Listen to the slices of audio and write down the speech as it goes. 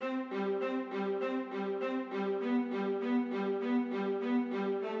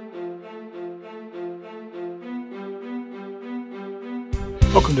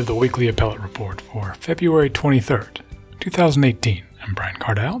Welcome to the Weekly Appellate Report for February 23rd, 2018. I'm Brian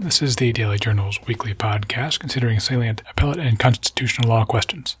Cardile. This is the Daily Journal's weekly podcast considering salient appellate and constitutional law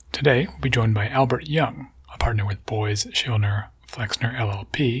questions. Today, we'll be joined by Albert Giang, a partner with Boies Schiller Flexner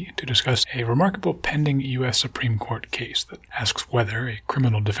LLP, to discuss a remarkable pending U.S. Supreme Court case that asks whether a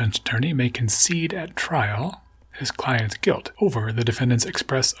criminal defense attorney may concede at trial his client's guilt over the defendant's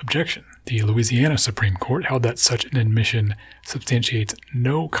express objection. The Louisiana Supreme Court held that such an admission substantiates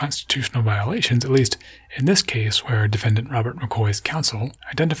no constitutional violations, at least in this case where defendant Robert McCoy's counsel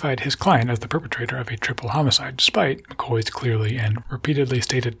identified his client as the perpetrator of a triple homicide, despite McCoy's clearly and repeatedly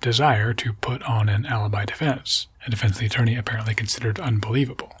stated desire to put on an alibi defense, a defense the attorney apparently considered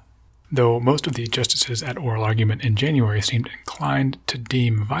unbelievable. Though most of the justices at oral argument in January seemed inclined to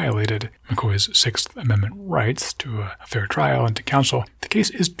deem violated McCoy's Sixth Amendment rights to a fair trial and to counsel, the case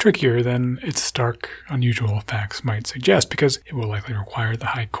is trickier than its stark, unusual facts might suggest, because it will likely require the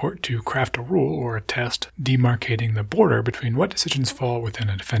High Court to craft a rule or a test demarcating the border between what decisions fall within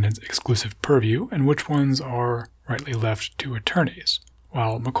a defendant's exclusive purview and which ones are rightly left to attorneys.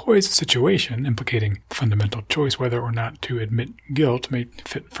 While McCoy's situation, implicating the fundamental choice whether or not to admit guilt, may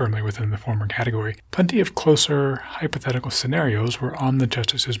fit firmly within the former category, plenty of closer, hypothetical scenarios were on the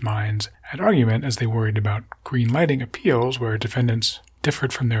justices' minds at argument as they worried about green-lighting appeals where defendants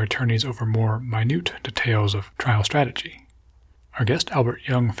differed from their attorneys over more minute details of trial strategy. Our guest, Albert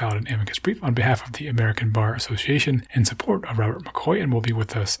Giang, filed an amicus brief on behalf of the American Bar Association in support of Robert McCoy and will be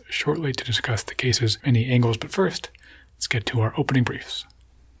with us shortly to discuss the case's many angles, but first, let's get to our opening briefs.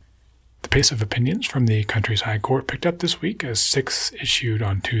 The pace of opinions from the country's High Court picked up this week as 6 issued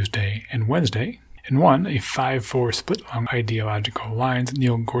on Tuesday and Wednesday. In one, a 5-4 split along ideological lines,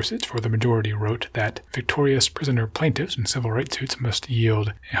 Neil Gorsuch for the majority wrote that victorious prisoner plaintiffs in civil rights suits must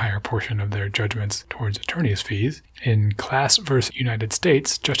yield a higher portion of their judgments towards attorney's fees. In Class v. United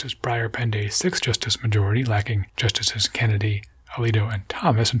States, Justice Breyer penned a 6-justice majority lacking Justices Kennedy, Alito, and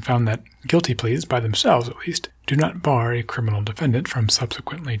Thomas, and found that guilty pleas, by themselves at least, do not bar a criminal defendant from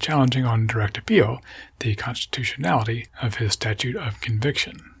subsequently challenging on direct appeal the constitutionality of his statute of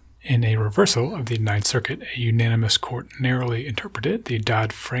conviction. In a reversal of the Ninth Circuit, a unanimous court narrowly interpreted the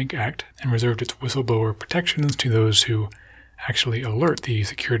Dodd-Frank Act and reserved its whistleblower protections to those who actually alert the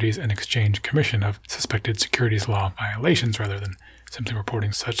Securities and Exchange Commission of suspected securities law violations rather than simply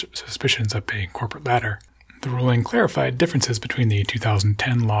reporting such suspicions up a corporate ladder. The ruling clarified differences between the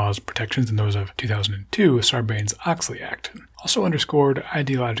 2010 law's protections and those of 2002 Sarbanes-Oxley Act, and also underscored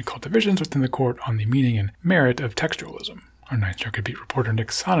ideological divisions within the court on the meaning and merit of textualism. Our Ninth Circuit beat reporter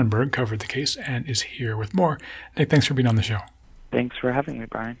Nick Sonnenberg covered the case and is here with more. Nick, thanks for being on the show. Thanks for having me,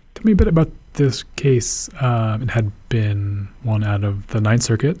 Brian. Tell me a bit about this case. It had been one out of the Ninth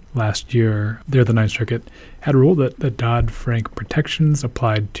Circuit last year. There, the Ninth Circuit had ruled that the Dodd-Frank protections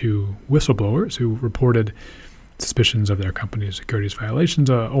applied to whistleblowers who reported suspicions of their company's securities violations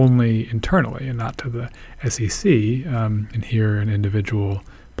only internally and not to the SEC. And here, an individual,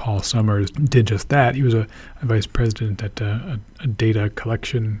 Paul Summers, did just that. He was a vice president at a data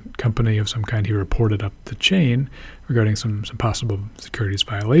collection company of some kind. He reported up the chain regarding some possible securities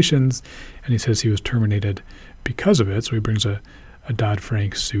violations, and he says he was terminated because of it. So he brings a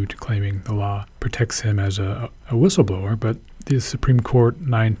Dodd-Frank suit claiming the law protects him as a whistleblower, but the Supreme Court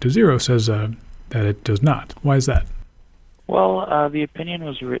 9-0 says that it does not. Why is that? Well, the opinion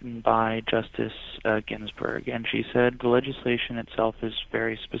was written by Justice Ginsburg, and she said the legislation itself is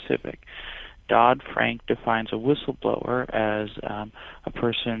very specific. Dodd-Frank defines a whistleblower as a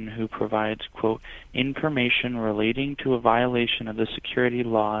person who provides, quote, information relating to a violation of the security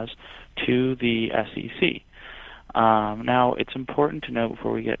laws to the SEC. Now, it's important to note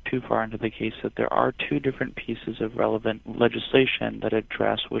before we get too far into the case that there are 2 different pieces of relevant legislation that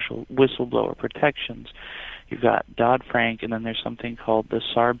address whistleblower protections. You've got Dodd-Frank, and then there's something called the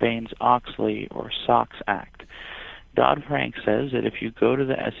Sarbanes-Oxley or SOX Act. Dodd-Frank says that if you go to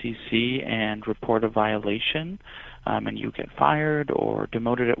the SEC and report a violation and you get fired or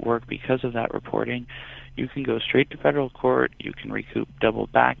demoted at work because of that reporting, you can go straight to federal court, you can recoup double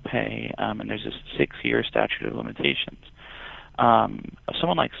back pay, and there's a 6-year statute of limitations.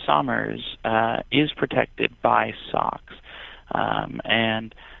 Someone like Summers is protected by SOX,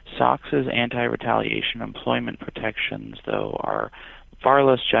 and SOX's anti-retaliation employment protections, though, are far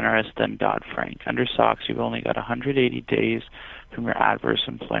less generous than Dodd-Frank. Under SOX, you've only got 180 days from your adverse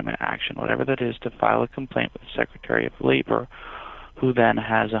employment action, whatever that is, to file a complaint with the Secretary of Labor, who then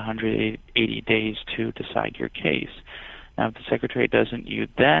has 180 days to decide your case. Now, if the Secretary doesn't, you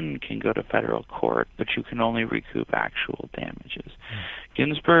then can go to federal court, but you can only recoup actual damages.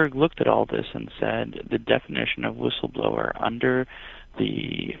 Ginsburg looked at all this and said the definition of whistleblower under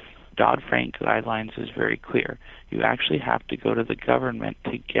the Dodd-Frank guidelines is very clear. You actually have to go to the government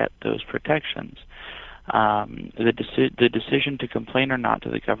to get those protections. The decision to complain or not to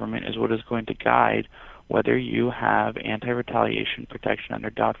the government is what is going to guide whether you have anti-retaliation protection under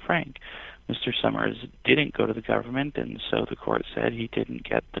Dodd-Frank. Mr. Summers didn't go to the government, and so the court said he didn't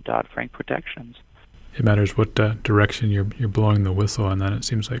get the Dodd-Frank protections. It matters what direction you're blowing the whistle, and then it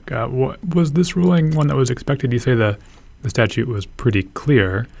seems like was this ruling one that was expected? You say the statute was pretty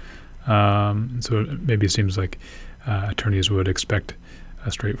clear, so it maybe seems like attorneys would expect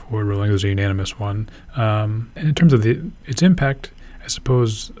a straightforward ruling. It was a unanimous one. And in terms of its impact, I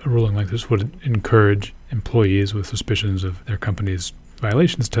suppose a ruling like this would encourage employees with suspicions of their company's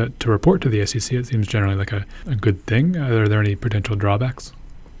violations to report to the SEC. It seems generally like a good thing. Are there any potential drawbacks?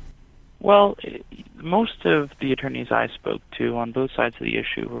 Well, most of the attorneys I spoke to on both sides of the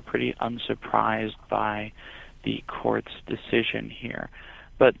issue were pretty unsurprised by the court's decision here.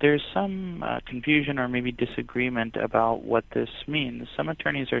 But there's some confusion or maybe disagreement about what this means. Some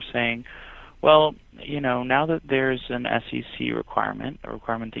attorneys are saying, well, now that there's an SEC requirement, a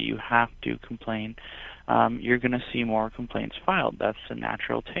requirement that you have to complain, you're going to see more complaints filed. That's a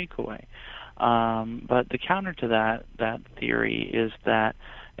natural takeaway. But the counter to that theory is that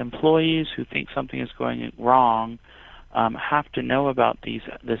employees who think something is going wrong have to know about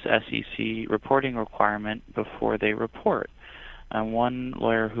this SEC reporting requirement before they report. One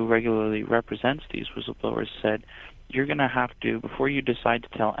lawyer who regularly represents these whistleblowers said, you're going to have to, before you decide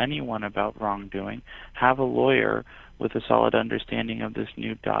to tell anyone about wrongdoing, have a lawyer with a solid understanding of this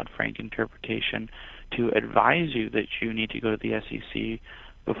new Dodd-Frank interpretation to advise you that you need to go to the SEC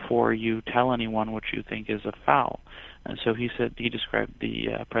before you tell anyone what you think is a foul. And so he described the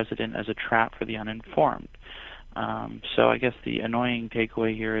precedent as a trap for the uninformed. So I guess the annoying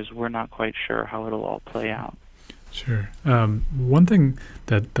takeaway here is we're not quite sure how it'll all play out. Sure. One thing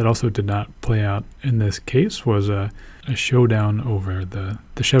that also did not play out in this case was a showdown over the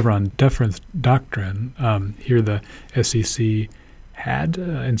Chevron deference doctrine. Here the SEC had,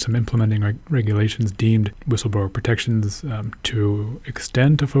 in some implementing regulations, deemed whistleblower protections to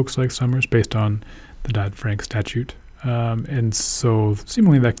extend to folks like Summers based on the Dodd-Frank statute. And so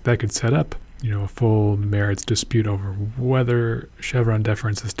seemingly that could set up a full merits dispute over whether Chevron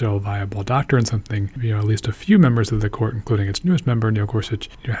deference is still a viable doctrine, something at least a few members of the court, including its newest member, Neil Gorsuch,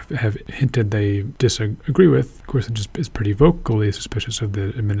 have hinted they disagree with. Gorsuch is pretty vocally suspicious of the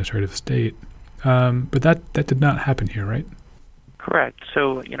administrative state. But that did not happen here, right? Correct.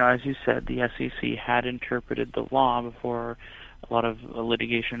 So, as you said, the SEC had interpreted the law before a lot of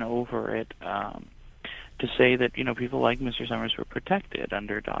litigation over it, to say that people like Mr. Summers were protected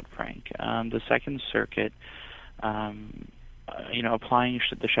under Dodd-Frank. The Second Circuit, applying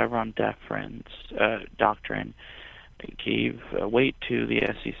the Chevron deference doctrine, gave weight to the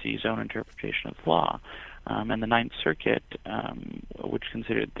SEC's own interpretation of the law. And the Ninth Circuit, which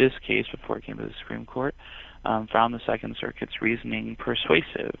considered this case before it came to the Supreme Court, found the Second Circuit's reasoning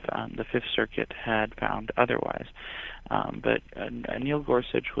persuasive. The Fifth Circuit had found otherwise. But Neil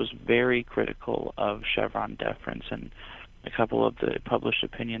Gorsuch was very critical of Chevron deference, and a couple of the published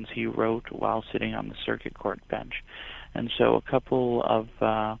opinions he wrote while sitting on the circuit court bench. And so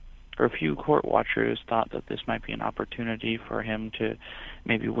a few court watchers thought that this might be an opportunity for him to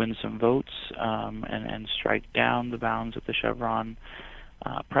maybe win some votes and strike down the bounds of the Chevron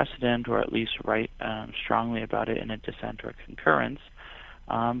precedent, or at least write strongly about it in a dissent or concurrence.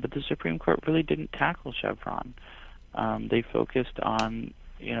 But the Supreme Court really didn't tackle Chevron. They focused on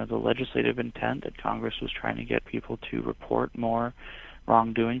the legislative intent that Congress was trying to get people to report more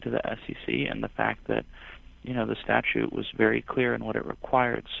wrongdoing to the SEC, and the fact that the statute was very clear in what it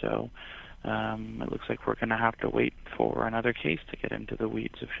required. So it looks like we're going to have to wait for another case to get into the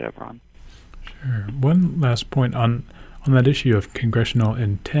weeds of Chevron. Sure. One last point on that issue of congressional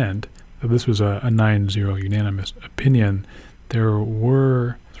intent. This was a 9-0 unanimous opinion. There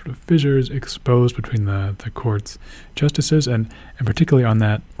were sort of fissures exposed between the court's justices, and particularly on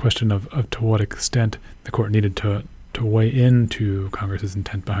that question of to what extent the court needed to weigh into Congress's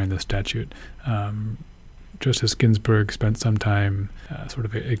intent behind the statute. Justice Ginsburg spent some time sort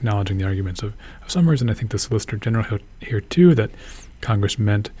of acknowledging the arguments of Summers, and I think the Solicitor General here too, that Congress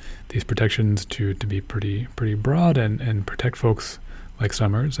meant these protections to be pretty broad and protect folks like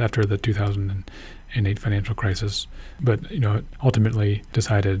Summers after the 2008 financial crisis, but ultimately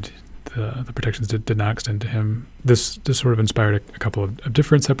decided the protections did not extend to him. This sort of inspired a couple of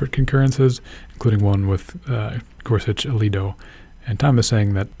different separate concurrences, including one with Gorsuch, Alito, and Thomas,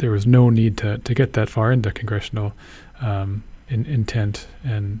 saying that there was no need to get that far into congressional intent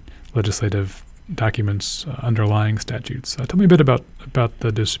and legislative documents underlying statutes. Tell me a bit about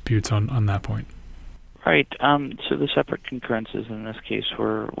the disputes on that point. Right. So the separate concurrences in this case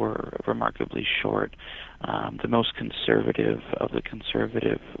were remarkably short. The most conservative of the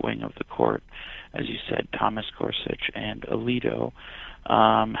conservative wing of the court, as you said, Thomas Gorsuch and Alito,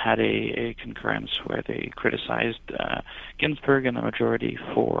 had a concurrence where they criticized Ginsburg and the majority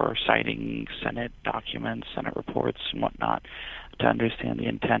for citing Senate documents, Senate reports, and whatnot to understand the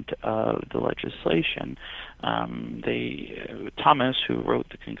intent of the legislation. Thomas, who wrote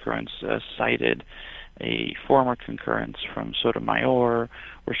the concurrence, cited a former concurrence from Sotomayor,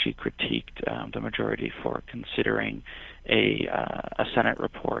 where she critiqued the majority for considering a Senate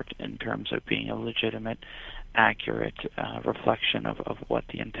report in terms of being a legitimate, accurate reflection of what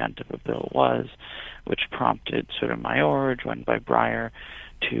the intent of a bill was, which prompted Sotomayor, joined by Breyer,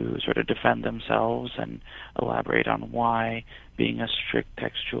 to sort of defend themselves and elaborate on why being a strict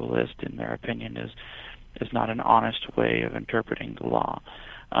textualist, in their opinion, is not an honest way of interpreting the law.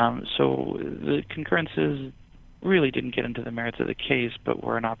 So the concurrences really didn't get into the merits of the case, but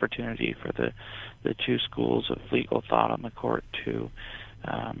were an opportunity for the two schools of legal thought on the court to,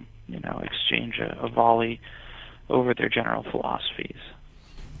 exchange a volley over their general philosophies.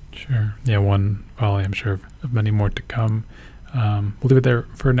 Sure. Yeah, one volley, I'm sure, of many more to come. We'll leave it there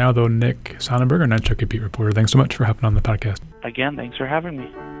for now, though. Nick Sonnenberger, Night Show Beat reporter, thanks so much for hopping on the podcast. Again, thanks for having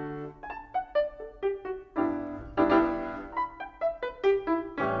me.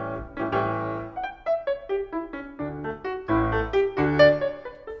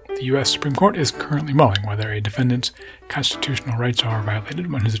 The U.S. Supreme Court is currently mulling whether a defendant's constitutional rights are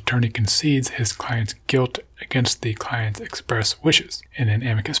violated when his attorney concedes his client's guilt against the client's express wishes. In an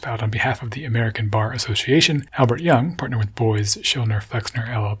amicus filed on behalf of the American Bar Association, Albert Giang, partner with Boies Schiller Flexner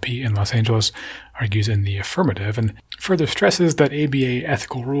LLP in Los Angeles, argues in the affirmative and further stresses that ABA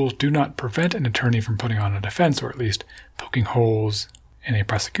ethical rules do not prevent an attorney from putting on a defense, or at least poking holes in a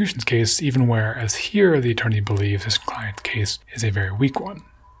prosecution's case, even where, as here, the attorney believes his client's case is a very weak one.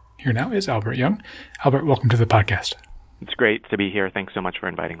 Here now is Albert Giang. Albert, welcome to the podcast. It's great to be here. Thanks so much for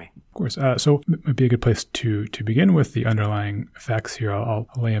inviting me. Of course. So it might be a good place to begin with the underlying facts here. I'll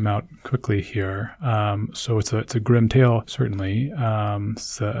lay them out quickly here. So it's a grim tale, certainly.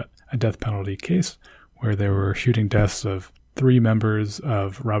 It's a death penalty case where there were shooting deaths of 3 members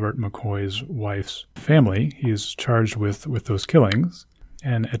of Robert McCoy's wife's family. He's charged with those killings.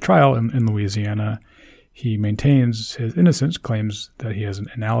 And at trial in Louisiana, he maintains his innocence, claims that he has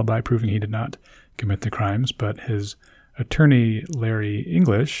an alibi proving he did not commit the crimes, but his attorney, Larry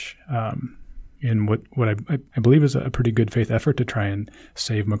English, in what I believe is a pretty good faith effort to try and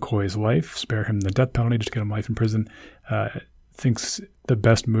save McCoy's life, spare him the death penalty, just get him life in prison, thinks the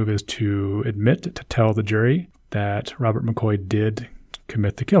best move is to admit, to tell the jury that Robert McCoy did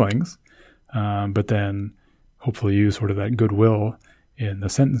commit the killings, but then hopefully use sort of that goodwill in the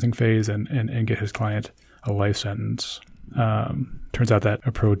sentencing phase and get his client a life sentence. Turns out that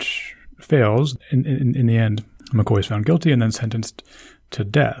approach fails. In the end, McCoy is found guilty and then sentenced to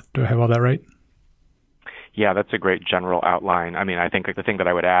death. Do I have all that right? Yeah, that's a great general outline. I mean, I think the thing that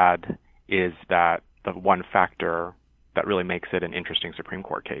I would add is that the one factor that really makes it an interesting Supreme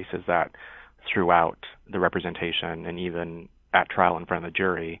Court case is that throughout the representation and even at trial in front of the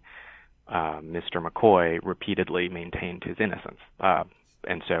jury, Mr. McCoy repeatedly maintained his innocence.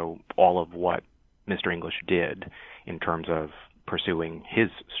 And so all of what Mr. English did in terms of pursuing his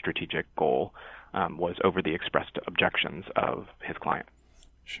strategic goal was over the expressed objections of his client.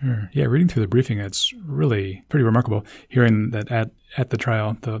 Sure. Yeah, reading through the briefing, it's really pretty remarkable hearing that at the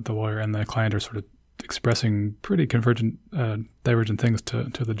trial, the lawyer and the client are sort of expressing pretty divergent things to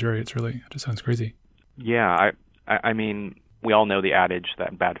the jury. It just sounds crazy. Yeah, I mean, we all know the adage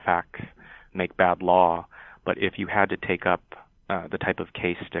that bad facts make bad law, but if you had to take up the type of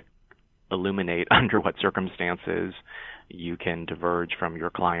case to illuminate under what circumstances you can diverge from your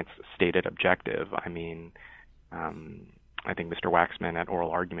client's stated objective, I mean, I think Mr. Waxman at oral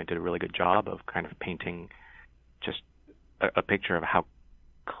argument did a really good job of kind of painting just a picture of how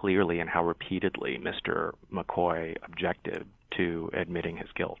clearly and how repeatedly Mr. McCoy objected to admitting his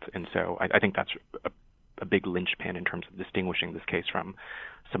guilt. And so I think that's a big linchpin in terms of distinguishing this case from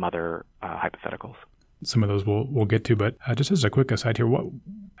some other hypotheticals. Some of those we'll get to, but just as a quick aside here,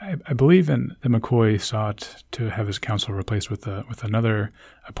 I believe that McCoy sought to have his counsel replaced with another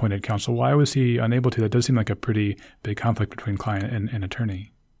appointed counsel. Why was he unable to? That does seem like a pretty big conflict between client and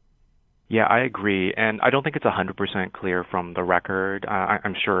attorney. Yeah, I agree, and I don't think it's 100% clear from the record.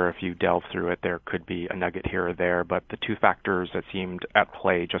 I'm sure if you delve through it, there could be a nugget here or there, but the two factors that seemed at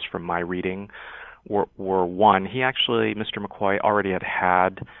play just from my reading were one, Mr. McCoy already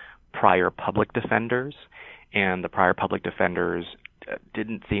had prior public defenders, and the prior public defenders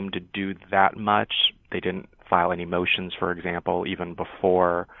didn't seem to do that much. They didn't file any motions, for example, even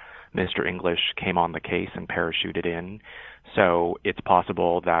before Mr. English came on the case and parachuted in. So it's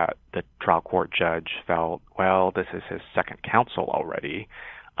possible that the trial court judge felt, well, this is his second counsel already.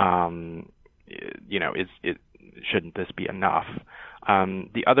 Shouldn't this be enough?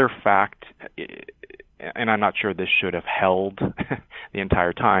 The other fact, and I'm not sure this should have held the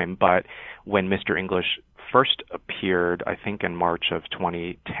entire time, but when Mr. English first appeared, I think in March of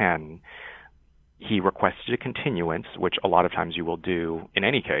 2010, he requested a continuance, which a lot of times you will do in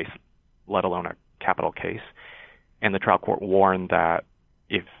any case, let alone a capital case. And the trial court warned that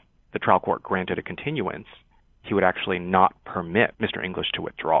if the trial court granted a continuance, he would actually not permit Mr. English to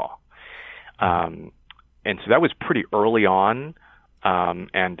withdraw. And so that was pretty early on,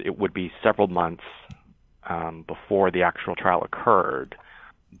 and it would be several months before the actual trial occurred.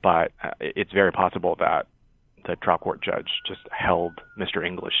 But it's very possible that the trial court judge just held Mr.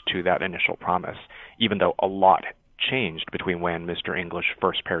 English to that initial promise, even though a lot changed between when Mr. English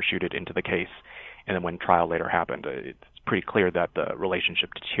first parachuted into the case and then when trial later happened. It's pretty clear that the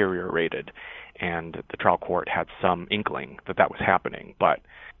relationship deteriorated, and the trial court had some inkling that that was happening, but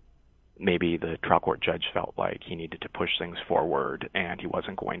maybe the trial court judge felt like he needed to push things forward and he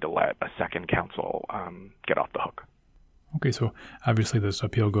wasn't going to let a second counsel get off the hook. Okay, so obviously this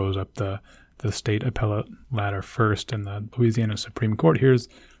appeal goes up the state appellate ladder first, and the Louisiana Supreme Court hears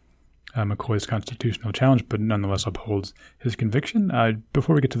McCoy's constitutional challenge, but nonetheless upholds his conviction.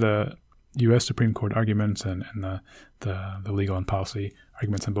 Before we get to the U.S. Supreme Court arguments and the legal and policy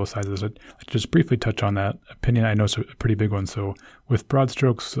arguments on both sides of this, I'd just briefly touch on that opinion. I know it's a pretty big one. So with broad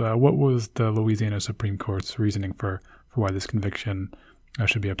strokes, what was the Louisiana Supreme Court's reasoning for why this conviction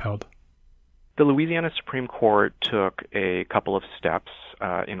should be upheld? The Louisiana Supreme Court took a couple of steps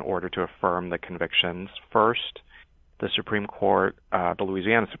in order to affirm the convictions. First, the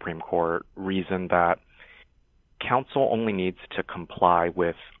Louisiana Supreme Court reasoned that counsel only needs to comply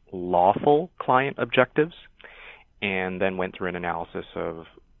with lawful client objectives, and then went through an analysis of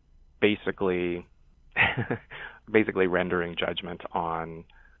basically rendering judgment on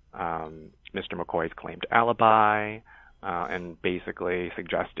Mr. McCoy's claimed alibi, and basically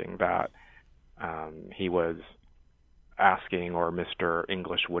suggesting that he was asking, or Mr.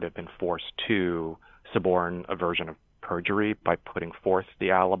 English would have been forced to suborn a version of perjury by putting forth the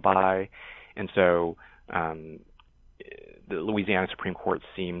alibi. And so the Louisiana Supreme Court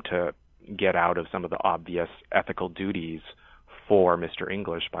seemed to get out of some of the obvious ethical duties for Mr.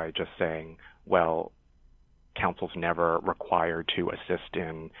 English by just saying, well, counsel's never required to assist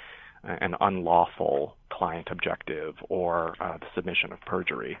in an unlawful client objective or the submission of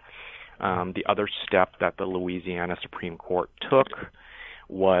perjury. The other step that the Louisiana Supreme Court took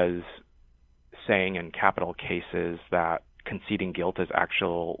was saying in capital cases that conceding guilt is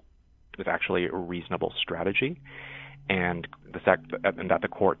actually a reasonable strategy, and that the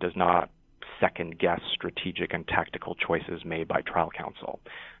court does not second-guess strategic and tactical choices made by trial counsel.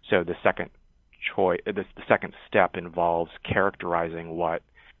 So the second step involves characterizing what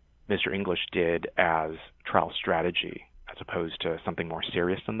Mr. English did as trial strategy, as opposed to something more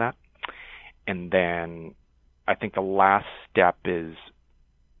serious than that. And then I think the last step is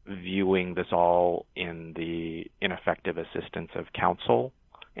viewing this all in the ineffective assistance of counsel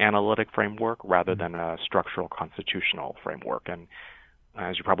analytic framework rather than a structural constitutional framework. And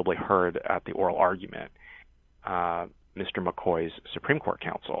as you probably heard at the oral argument, Mr. McCoy's Supreme Court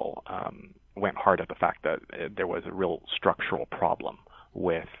counsel went hard at the fact that there was a real structural problem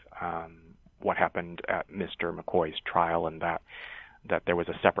with what happened at Mr. McCoy's trial, and that there was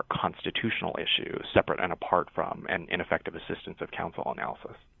a separate constitutional issue, separate and apart from an ineffective assistance of counsel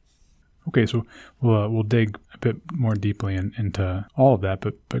analysis. Okay, so we'll dig a bit more deeply into all of that,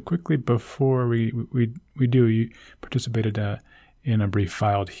 but quickly before we do, you participated in a brief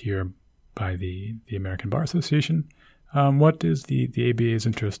filed here by the American Bar Association. What is the ABA's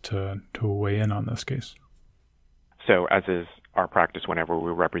interest to weigh in on this case? So, as is our practice whenever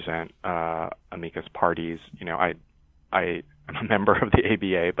we represent amicus parties, I am a member of the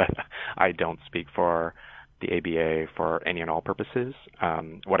ABA, but I don't speak for the ABA for any and all purposes.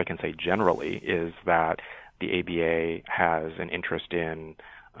 What I can say generally is that the ABA has an interest in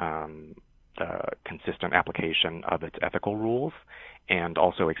consistent application of its ethical rules, and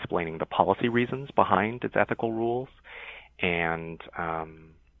also explaining the policy reasons behind its ethical rules. And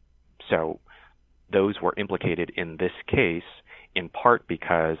so those were implicated in this case in part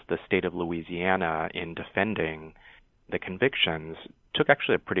because the state of Louisiana, in defending the convictions, took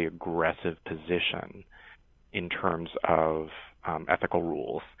actually a pretty aggressive position in terms of ethical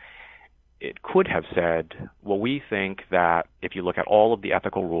rules. it could have said, well, we think that if you look at all of the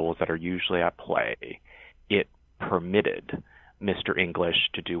ethical rules that are usually at play, it permitted Mr. English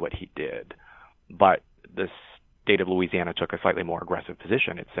to do what he did. But the state of Louisiana took a slightly more aggressive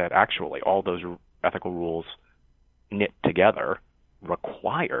position. It said, actually, all those ethical rules knit together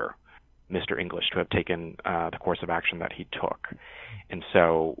require Mr. English to have taken the course of action that he took. And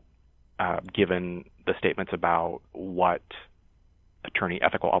so, given the statements about what attorney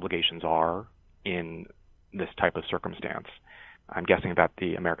ethical obligations are in this type of circumstance, I'm guessing that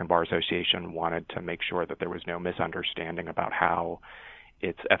the American Bar Association wanted to make sure that there was no misunderstanding about how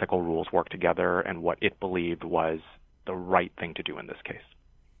its ethical rules work together and what it believed was the right thing to do in this case.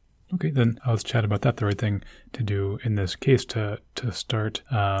 Okay, then let's chat about that, the right thing to do in this case. To start,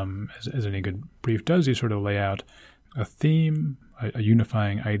 as any good brief does, you sort of lay out a theme, a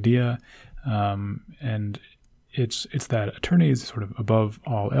unifying idea, and it's that attorneys sort of above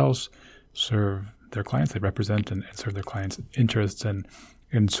all else serve their clients. They represent and serve their clients' interests,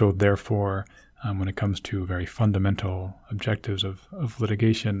 and so therefore, when it comes to very fundamental objectives of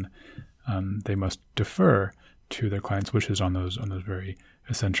litigation, they must defer to their clients' wishes on those very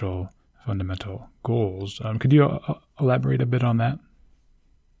essential fundamental goals. Could you elaborate a bit on that?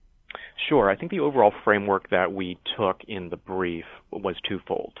 Sure. I think the overall framework that we took in the brief was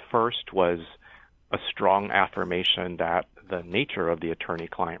twofold. First was a strong affirmation that the nature of the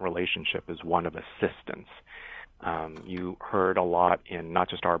attorney-client relationship is one of assistance. You heard a lot in not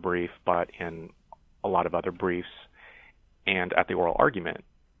just our brief, but in a lot of other briefs and at the oral argument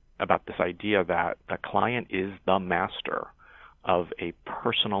about this idea that the client is the master of a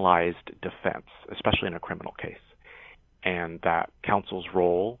personalized defense, especially in a criminal case, and that counsel's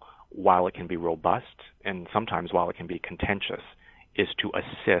role, while it can be robust and sometimes while it can be contentious, is to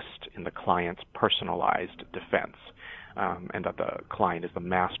assist in the client's personalized defense, and that the client is the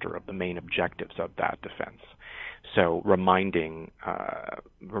master of the main objectives of that defense. So reminding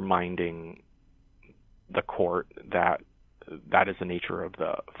the court that that is the nature of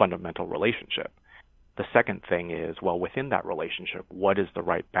the fundamental relationship. The second thing is, well, within that relationship, what is the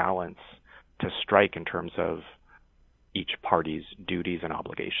right balance to strike in terms of each party's duties and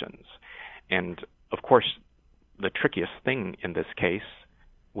obligations? And of course, the trickiest thing in this case,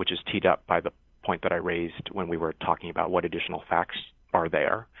 which is teed up by the point that I raised when we were talking about what additional facts are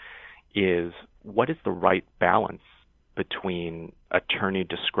there, is what is the right balance between attorney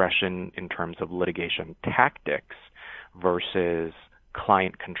discretion in terms of litigation tactics versus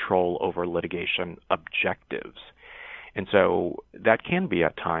client control over litigation objectives. And so that can be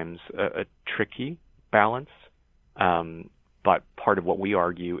at times a tricky balance. But part of what we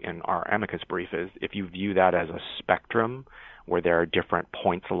argue in our amicus brief is if you view that as a spectrum where there are different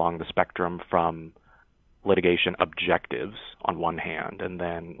points along the spectrum from litigation objectives on one hand and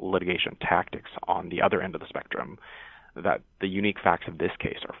then litigation tactics on the other end of the spectrum, that the unique facts of this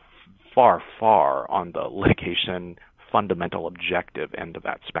case are far, far on the litigation fundamental objective end of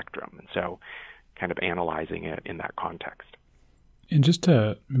that spectrum. And so kind of analyzing it in that context. And just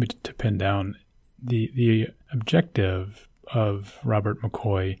to pin down, the objective of Robert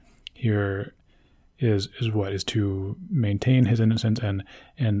McCoy here is what? Is to maintain his innocence and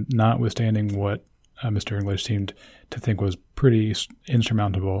notwithstanding what Mr. English seemed to think was pretty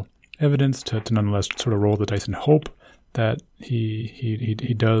insurmountable evidence to nonetheless sort of roll the dice and hope that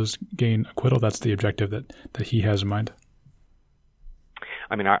he does gain acquittal. That's the objective that he has in mind.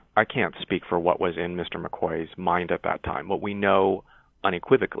 I mean, I can't speak for what was in Mr. McCoy's mind at that time. What we know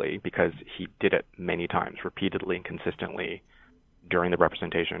unequivocally, because he did it many times, repeatedly and consistently during the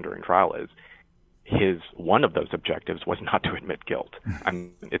representation, during trial, is one of those objectives was not to admit guilt. I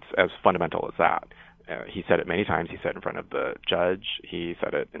mean, it's as fundamental as that. He said it many times. He said it in front of the judge. He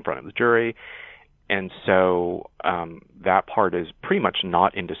said it in front of the jury. And so that part is pretty much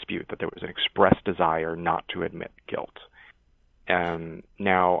not in dispute, that there was an express desire not to admit guilt.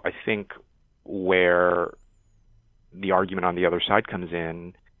 Now, I think where the argument on the other side comes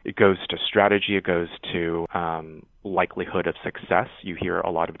in, it goes to strategy, it goes to likelihood of success. You hear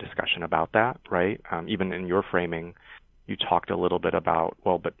a lot of discussion about that, right? Even in your framing, you talked a little bit about,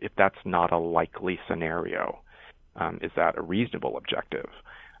 well, but if that's not a likely scenario, is that a reasonable objective?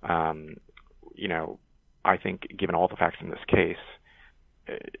 I think given all the facts in this case,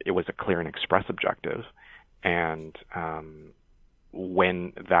 it was a clear and express objective. And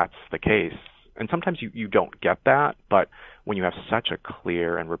when that's the case, and sometimes you don't get that, but when you have such a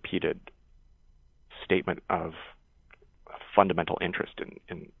clear and repeated statement of fundamental interest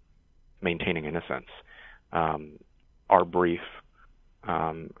in maintaining innocence, our brief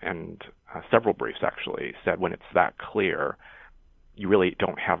and several briefs actually said when it's that clear, you really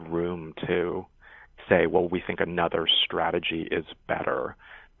don't have room to say, well, we think another strategy is better.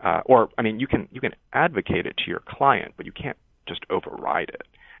 You can advocate it to your client, but you can't just override it.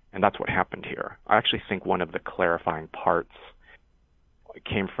 And that's what happened here. I actually think one of the clarifying parts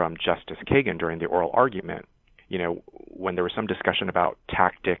came from Justice Kagan during the oral argument. When there was some discussion about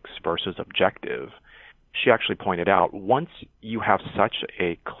tactics versus objective, she actually pointed out, once you have such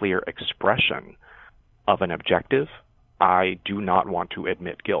a clear expression of an objective, I do not want to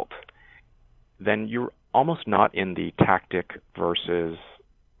admit guilt, then you're almost not in the tactic versus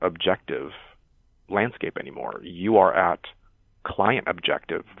objective landscape anymore. You are at client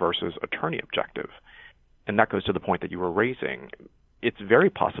objective versus attorney objective. And that goes to the point that you were raising. It's very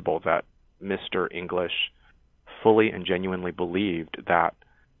possible that Mr. English fully and genuinely believed that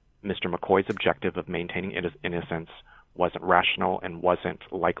Mr. McCoy's objective of maintaining innocence wasn't rational and wasn't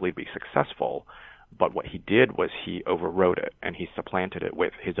likely to be successful. But what he did was he overrode it and he supplanted it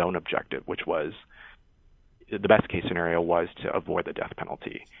with his own objective, which was the best case scenario was to avoid the death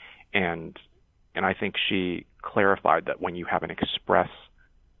penalty. And I think she clarified that when you have an express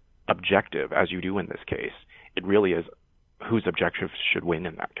objective, as you do in this case, it really is whose objective should win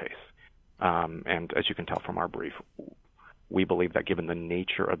in that case. And as you can tell from our brief, we believe that given the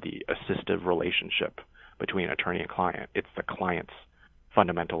nature of the assistive relationship between attorney and client, it's the client's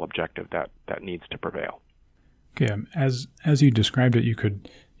fundamental objective that needs to prevail. Okay, as you described it, you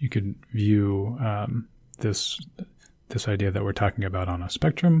could view this idea that we're talking about on a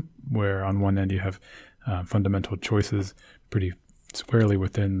spectrum, where on one end you have fundamental choices pretty squarely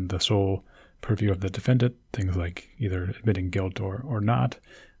within the sole purview of the defendant, things like either admitting guilt or not,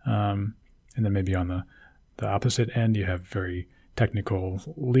 and then maybe on the opposite end you have very technical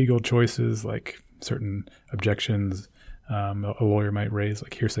legal choices like certain objections a lawyer might raise,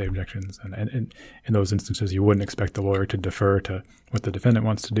 like hearsay objections, and in those instances you wouldn't expect the lawyer to defer to what the defendant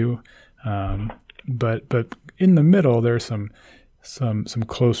wants to do. But in the middle, there's some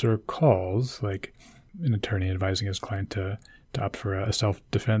closer calls, like an attorney advising his client to opt for a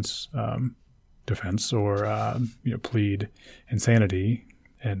self-defense defense or plead insanity,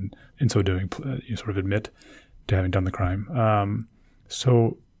 and in so doing, you sort of admit to having done the crime.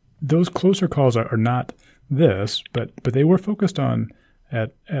 So those closer calls are not this, but they were focused on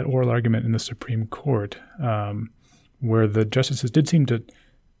at oral argument in the Supreme Court, where the justices did seem to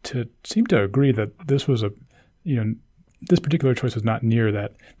agree that this was this particular choice was not near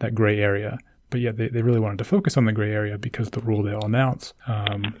that gray area, but yet they really wanted to focus on the gray area because the rule they'll announce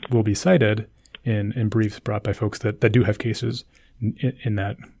will be cited in briefs brought by folks that do have cases in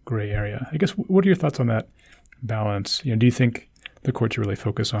that gray area. I guess, what are your thoughts on that balance? Do you think the court should really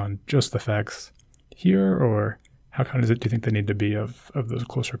focus on just the facts here, or how kind do you think they need to be of those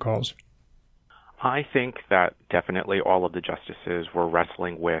closer calls? I think that definitely all of the justices were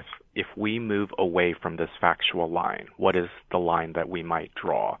wrestling with, if we move away from this factual line, what is the line that we might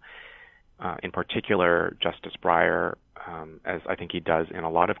draw? In particular, Justice Breyer, as I think he does in a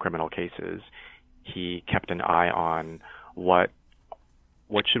lot of criminal cases, he kept an eye on what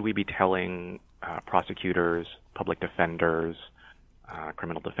should we be telling prosecutors, public defenders,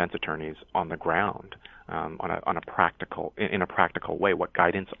 criminal defense attorneys on the ground, in a practical way. What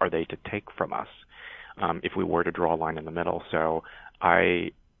guidance are they to take from us if we were to draw a line in the middle? So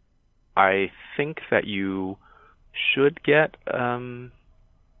I think that you should get a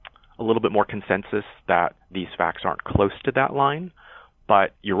little bit more consensus that these facts aren't close to that line.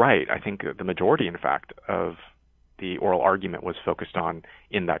 But you're right. I think the majority, in fact, of the oral argument was focused on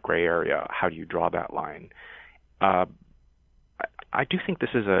in that gray area. How do you draw that line? I do think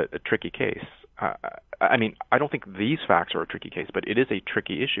this is a tricky case. I don't think these facts are a tricky case, but it is a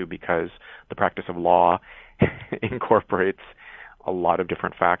tricky issue because the practice of law incorporates a lot of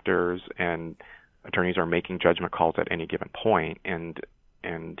different factors, and attorneys are making judgment calls at any given point.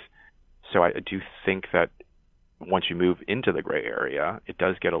 And so I do think that once you move into the gray area, it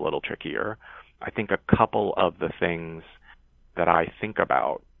does get a little trickier. I think a couple of the things that I think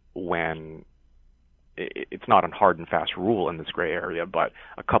about when it's not a hard and fast rule in this gray area, but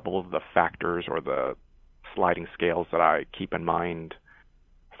a couple of the factors or the sliding scales that I keep in mind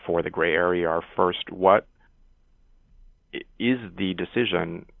for the gray area are, first, what is the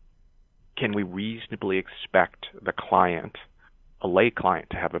decision? Can we reasonably expect the client, a lay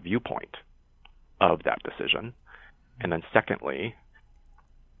client, to have a viewpoint of that decision? And then secondly,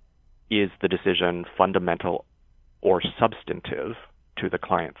 is the decision fundamental or substantive to the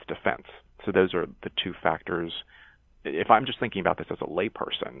client's defense? So those are the two factors. If I'm just thinking about this as a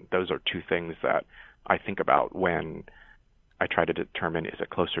layperson, those are two things that I think about when I try to determine, is it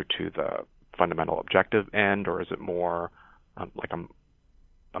closer to the fundamental objective end, or is it more like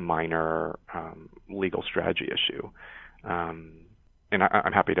a minor legal strategy issue. And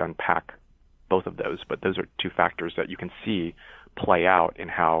I'm happy to unpack both of those, but those are two factors that you can see play out in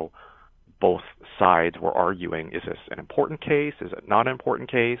how both sides were arguing, is this an important case? Is it not an important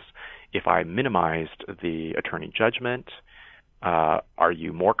case? If I minimized the attorney judgment, are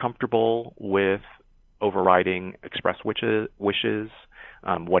you more comfortable with overriding express wishes?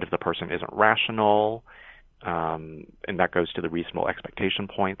 What if the person isn't rational? And that goes to the reasonable expectation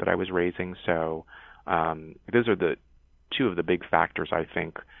point that I was raising. So those are the two of the big factors, I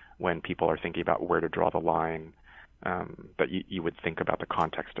think, when people are thinking about where to draw the line, that you would think about the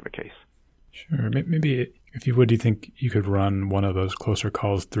context of a case. Sure. Maybe if you would, do you think you could run one of those closer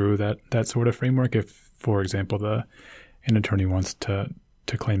calls through that sort of framework? If, for example, an attorney wants to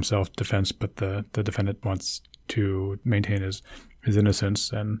claim self-defense, but the defendant wants to maintain his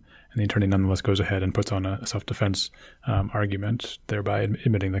innocence, and the attorney nonetheless goes ahead and puts on a self-defense argument, thereby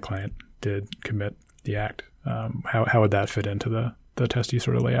admitting the client did commit the act. How would that fit into the test you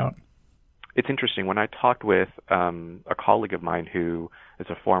sort of lay out? It's interesting. When I talked with a colleague of mine who is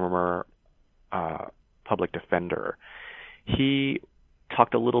a former public defender, he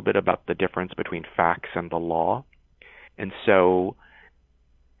talked a little bit about the difference between facts and the law. And so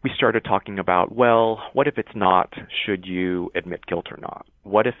we started talking about, well, what if it's not, should you admit guilt or not?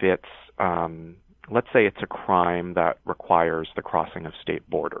 What if it's, let's say it's a crime that requires the crossing of state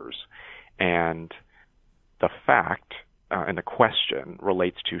borders, and the fact and the question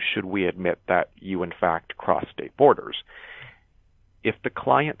relates to, should we admit that you in fact crossed state borders? If the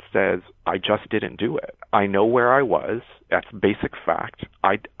client says, I just didn't do it, I know where I was, that's basic fact,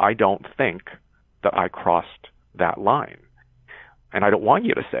 I don't think that I crossed that line. And I don't want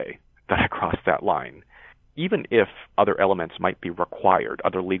you to say that I crossed that line. Even if other elements might be required,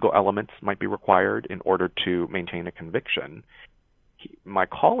 other legal elements might be required in order to maintain a conviction, my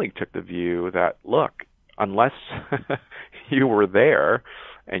colleague took the view that, look, unless you were there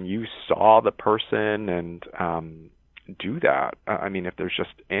and you saw the person and do that, I mean, if there's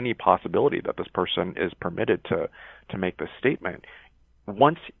just any possibility that this person is permitted to make this statement,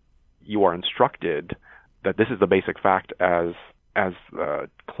 once you are instructed that this is the basic fact as the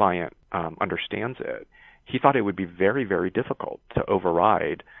client understands it, he thought it would be very, very difficult to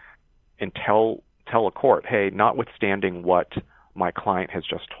override and tell a court, hey, notwithstanding what my client has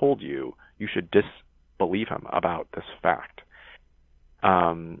just told you, you should disbelieve him about this fact.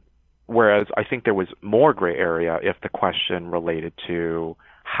 Whereas I think there was more gray area if the question related to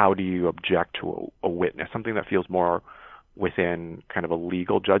how do you object to a witness, something that feels more within kind of a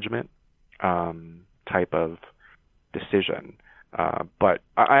legal judgment type of decision. But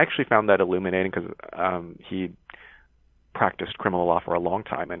I actually found that illuminating because he practiced criminal law for a long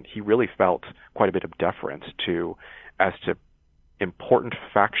time, and he really felt quite a bit of deference as to important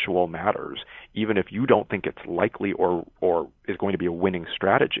factual matters. Even if you don't think it's likely or is going to be a winning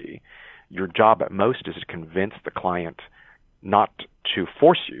strategy, your job at most is to convince the client not to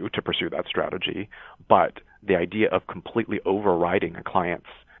force you to pursue that strategy, but the idea of completely overriding a client's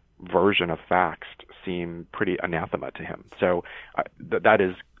version of facts seem pretty anathema to him. So that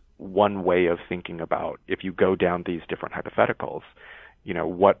is one way of thinking about, if you go down these different hypotheticals,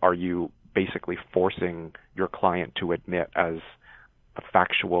 what are you basically forcing your client to admit as a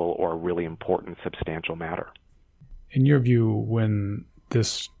factual or really important substantial matter. In your view, when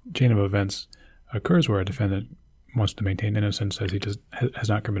this chain of events occurs where a defendant wants to maintain innocence as he just has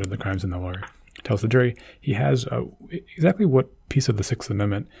not committed the crimes and the lawyer tells the jury, he has exactly what piece of the Sixth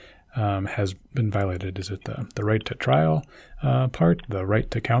Amendment has been violated? Is it the right to trial part, the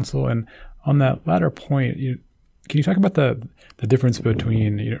right to counsel? And on that latter point, can you talk about the difference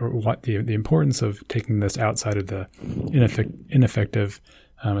between what the importance of taking this outside of the ineffective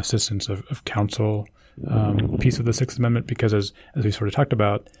assistance of counsel piece of the Sixth Amendment? Because as we sort of talked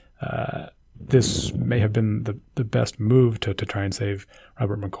about, this may have been the best move to try and save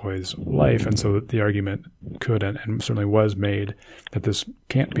Robert McCoy's life. And so the argument could and certainly was made that this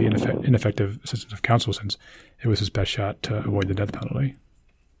can't be ineffective assistance of counsel since it was his best shot to avoid the death penalty.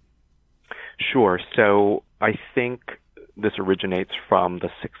 Sure. So I think this originates from the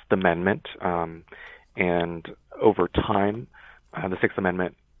Sixth Amendment. And over time, the Sixth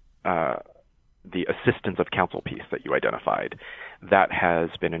Amendment, the assistance of counsel piece that you identified, that has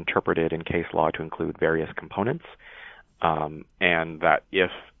been interpreted in case law to include various components, and that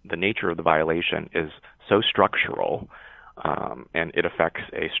if the nature of the violation is so structural and it affects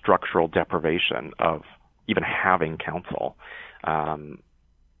a structural deprivation of even having counsel,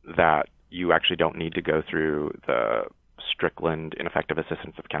 that you actually don't need to go through the Strickland ineffective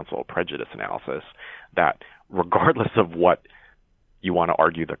assistance of counsel prejudice analysis, that regardless of what you want to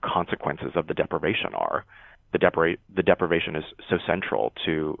argue the consequences of the deprivation are, the deprivation is so central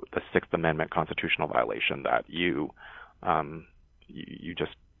to the Sixth Amendment constitutional violation that you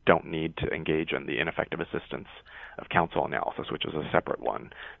just don't need to engage in the ineffective assistance of counsel analysis, which is a separate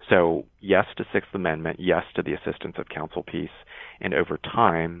one. So yes to Sixth Amendment, yes to the assistance of counsel piece, and over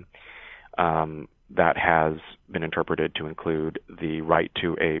time, that has been interpreted to include the right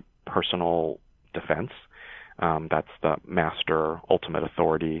to a personal defense. That's the master ultimate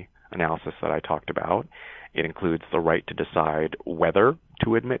authority analysis that I talked about. It includes the right to decide whether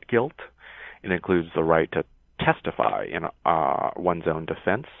to admit guilt. It includes the right to testify in one's own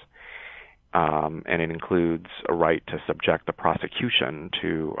defense. And it includes a right to subject the prosecution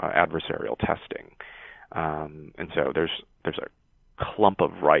to adversarial testing. And so there's a clump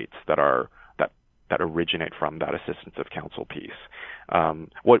of rights that originate from that assistance of counsel piece.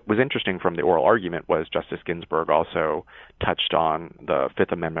 What was interesting from the oral argument was Justice Ginsburg also touched on the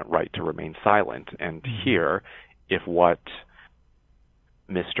Fifth Amendment right to remain silent. And here, if what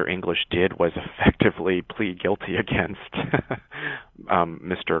Mr. English did was effectively plead guilty against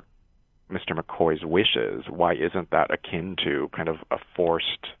Mr. McCoy's wishes, why isn't that akin to kind of a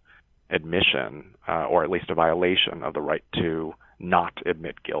forced admission, or at least a violation of the right to not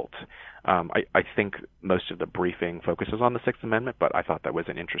admit guilt? I think most of the briefing focuses on the Sixth Amendment, but I thought that was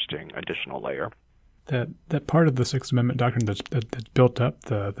an interesting additional layer. That part of the Sixth Amendment doctrine that's built up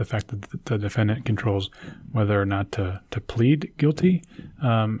the fact that the defendant controls whether or not to plead guilty.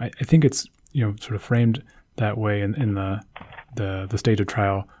 I think it's sort of framed that way in the stage of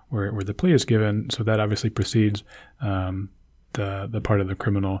trial where the plea is given. So that obviously precedes the part of the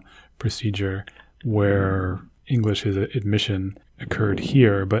criminal procedure where English's admission occurred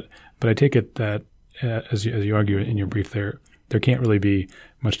here. But I take it that as you argue in your brief there can't really be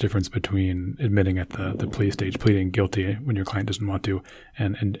much difference between admitting at the plea stage, pleading guilty when your client doesn't want to,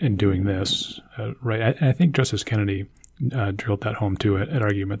 and doing this, right? I think Justice Kennedy drilled that home too at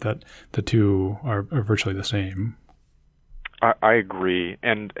argument that the two are virtually the same. I agree,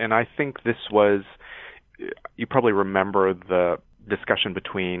 and I think this was, you probably remember the discussion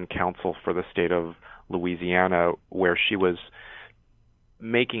between counsel for the state of Louisiana where she was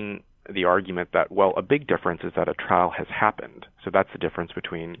making the argument that, well, a big difference is that a trial has happened. So that's the difference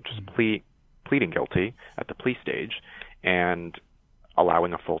between just pleading guilty at the plea stage and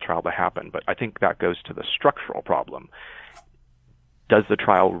allowing a full trial to happen. But I think that goes to the structural problem. Does the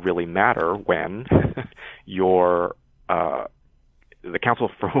trial really matter when the counsel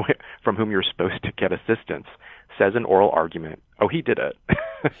from whom you're supposed to get assistance says an oral argument, oh, he did it,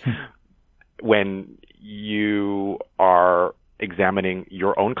 when you are examining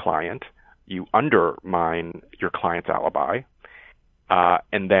your own client, you undermine your client's alibi,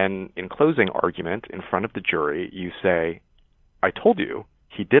 and then in closing argument in front of the jury, you say, I told you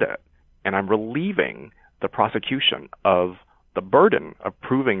he did it, and I'm relieving the prosecution of the burden of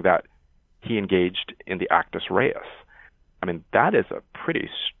proving that he engaged in the actus reus. I mean, that is a pretty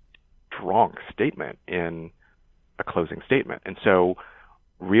strong statement in a closing statement. And so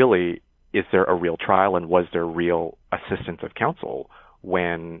really, is there a real trial, and was there real assistance of counsel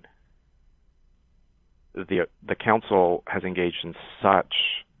when the counsel has engaged in such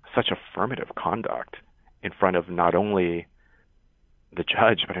affirmative conduct in front of not only the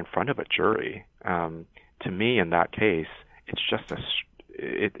judge but in front of a jury? To me, in that case, it's just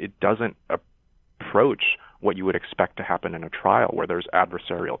it doesn't approach what you would expect to happen in a trial where there's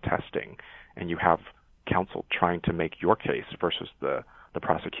adversarial testing and you have counsel trying to make your case versus the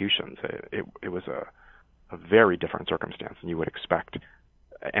prosecution's. It was a very different circumstance than you would expect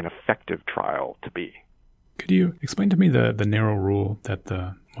an effective trial to be. Could you explain to me the narrow rule that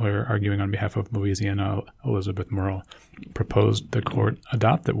the lawyer arguing on behalf of Louisiana, Elizabeth Murrell, proposed the court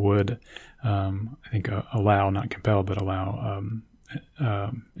adopt that would, I think, allow, not compel, but allow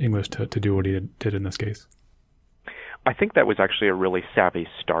English to do what he did in this case? I think that was actually a really savvy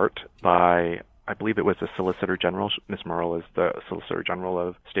start by, I believe it was the Solicitor General. Ms. Murrell is the Solicitor General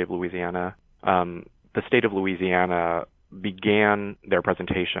of the state of Louisiana. The state of Louisiana began their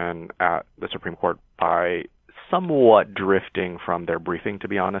presentation at the Supreme Court by somewhat drifting from their briefing, to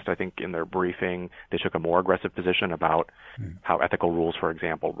be honest. I think in their briefing, they took a more aggressive position about how ethical rules, for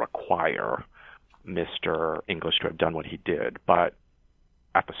example, require Mr. English to have done what he did. But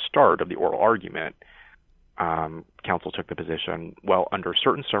at the start of the oral argument, counsel took the position, well, under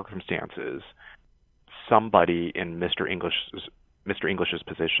certain circumstances, somebody in Mr. English's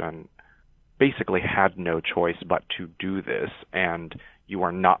position basically had no choice but to do this, and you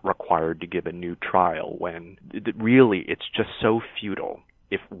are not required to give a new trial when really it's just so futile.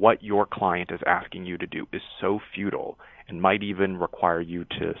 If what your client is asking you to do is so futile and might even require you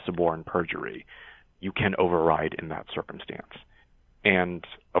to suborn perjury, you can override in that circumstance. And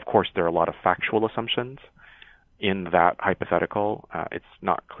of course, there are a lot of factual assumptions in that hypothetical. It's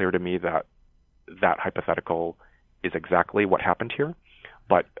not clear to me that that hypothetical is exactly what happened here,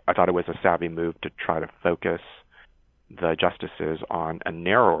 but I thought it was a savvy move to try to focus the justices on a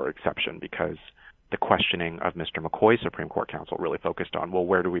narrower exception, because the questioning of Mr. McCoy's Supreme Court counsel really focused on, well,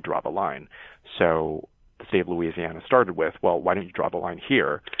 where do we draw the line? So the state of Louisiana started with, well, why don't you draw the line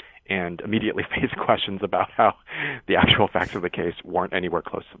here? And immediately faced questions about how the actual facts of the case weren't anywhere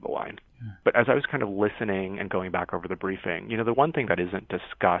close to the line. Yeah. But as I was kind of listening and going back over the briefing, the one thing that isn't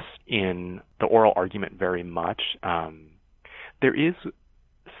discussed in the oral argument very much, there is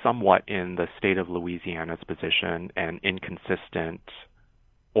somewhat in the state of Louisiana's position an inconsistent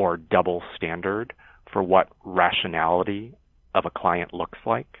or double standard for what rationality of a client looks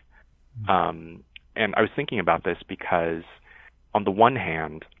like. And I was thinking about this because, on the one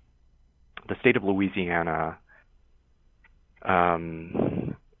hand, the state of Louisiana,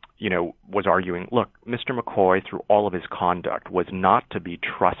 was arguing, look, Mr. McCoy, through all of his conduct, was not to be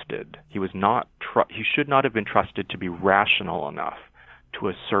trusted. He should not have been trusted to be rational enough to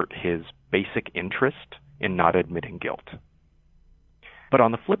assert his basic interest in not admitting guilt. But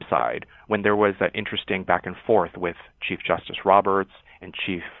on the flip side, when there was that interesting back and forth with Chief Justice Roberts and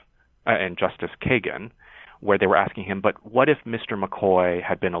Justice Kagan, where they were asking him, but what if Mr. McCoy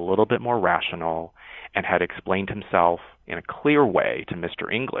had been a little bit more rational and had explained himself in a clear way to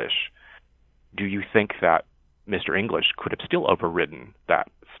Mr. English? Do you think that Mr. English could have still overridden that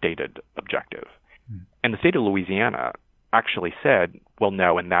stated objective? And the state of Louisiana actually said, well,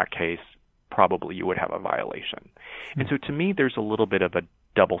 no, in that case, probably you would have a violation. And so to me, there's a little bit of a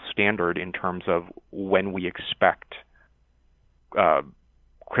double standard in terms of when we expect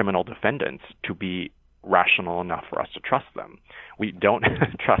criminal defendants to be rational enough for us to trust them. We don't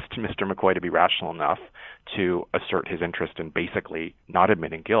trust Mr. McCoy to be rational enough to assert his interest in basically not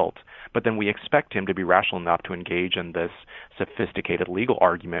admitting guilt, but then we expect him to be rational enough to engage in this sophisticated legal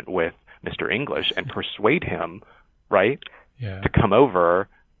argument with Mr. English and persuade him, right, to come over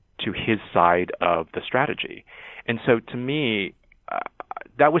to his side of the strategy. And so to me,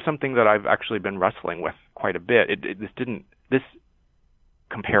 that was something that I've actually been wrestling with quite a bit. This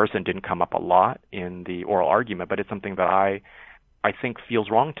comparison didn't come up a lot in the oral argument, but it's something that I think feels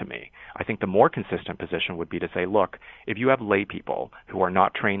wrong to me. I think the more consistent position would be to say, look, if you have lay people who are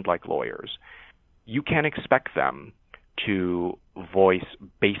not trained like lawyers, you can't expect them to voice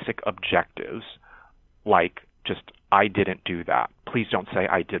basic objectives like just, I didn't do that. Please don't say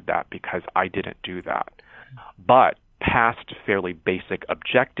I did that because I didn't do that. But past fairly basic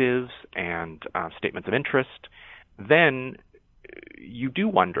objectives and statements of interest, then you do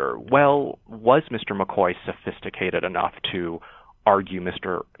wonder, well, was Mr. McCoy sophisticated enough to argue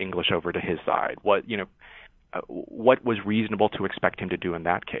Mr. English over to his side? What was reasonable to expect him to do in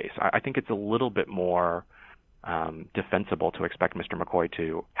that case? I think it's a little bit more defensible to expect Mr. McCoy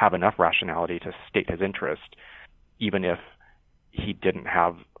to have enough rationality to state his interest, even if he didn't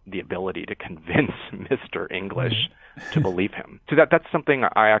have the ability to convince Mr. English to believe him. So that's something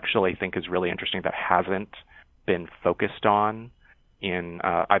I actually think is really interesting that hasn't been focused on in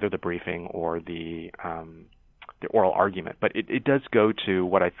either the briefing or the oral argument. But it does go to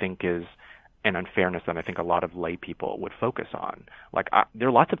what I think is an unfairness that I think a lot of lay people would focus on. Like, there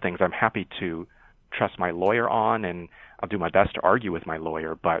are lots of things I'm happy to trust my lawyer on, and I'll do my best to argue with my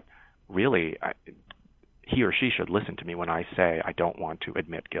lawyer, but really, he or she should listen to me when I say I don't want to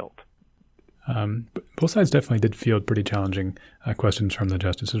admit guilt. Both sides definitely did field pretty challenging questions from the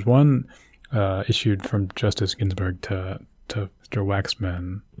justices. One issued from Justice Ginsburg to Mr.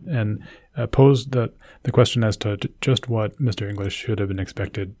 Waxman, and posed the question as to just what Mr. English should have been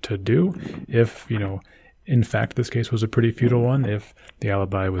expected to do if, in fact, this case was a pretty futile one, if the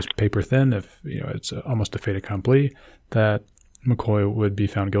alibi was paper thin, if, it's almost a fait accompli that McCoy would be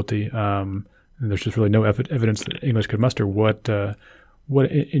found guilty. And there's just really no evidence that English could muster. What,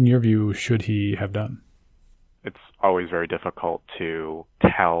 in your view, should he have done? It's always very difficult to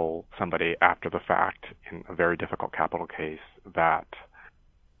tell somebody after the fact in a very difficult capital case that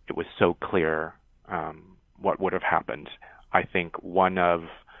it was so clear what would have happened. I think one of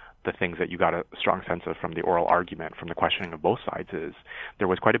the things that you got a strong sense of from the oral argument, from the questioning of both sides, is there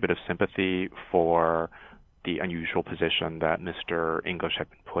was quite a bit of sympathy for the unusual position that Mr. English had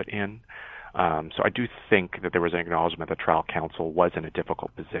been put in. So I do think that there was an acknowledgement that trial counsel was in a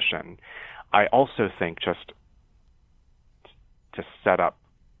difficult position. I also think, just to set up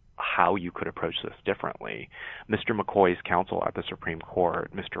how you could approach this differently. Mr. McCoy's counsel at the Supreme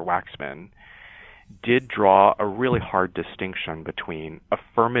Court, Mr. Waxman, did draw a really hard distinction between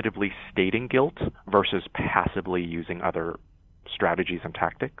affirmatively stating guilt versus passively using other strategies and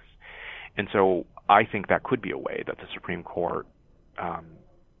tactics. And so I think that could be a way that the Supreme Court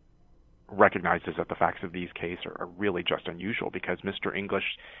recognizes that the facts of these cases are really just unusual, because Mr. English,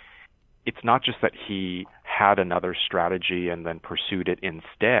 it's not just that he had another strategy and then pursued it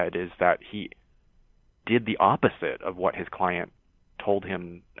instead, is that he did the opposite of what his client told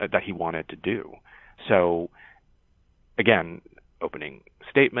him that he wanted to do. So again, opening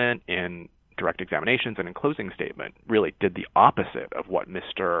statement, in direct examinations, and in closing statement really did the opposite of what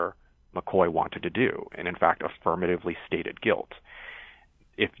Mr. McCoy wanted to do, and in fact affirmatively stated guilt.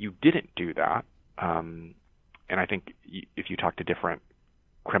 If you didn't do that, and I think if you talk to different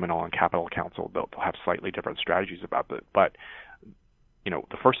criminal and capital counsel, they'll have slightly different strategies about it. But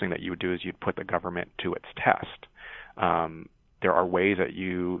the first thing that you would do is you'd put the government to its test. There are ways that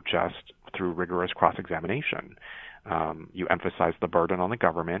you just, through rigorous cross-examination, you emphasize the burden on the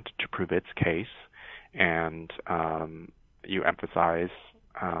government to prove its case, and you emphasize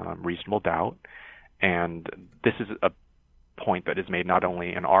reasonable doubt. And this is a point that is made not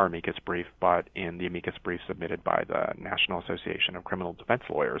only in our amicus brief, but in the amicus brief submitted by the National Association of Criminal Defense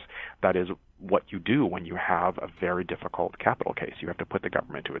Lawyers. That is what you do when you have a very difficult capital case. You have to put the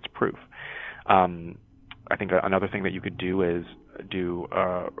government to its proof. I think another thing that you could do is do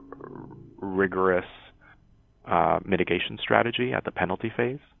a rigorous mitigation strategy at the penalty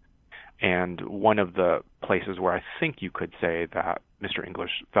phase. And one of the places where I think you could say that Mr.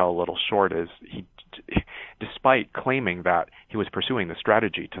 English fell a little short is he, despite claiming that he was pursuing the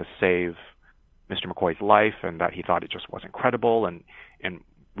strategy to save Mr. McCoy's life and that he thought it just wasn't credible and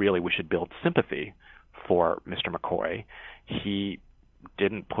really we should build sympathy for Mr. McCoy, he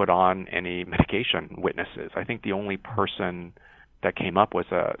didn't put on any mitigation witnesses. I think the only person that came up was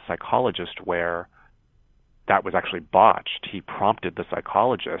a psychologist, where that was actually botched. He prompted the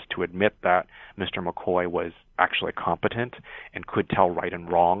psychologist to admit that Mr. McCoy was actually competent and could tell right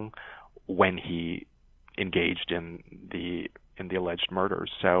and wrong when he engaged in the alleged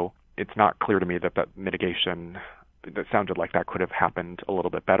murders. So it's not clear to me that mitigation, that sounded like that could have happened a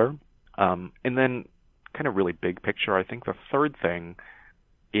little bit better. And then kind of really big picture, I think the third thing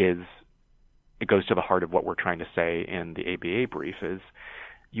is, it goes to the heart of what we're trying to say in the ABA brief, is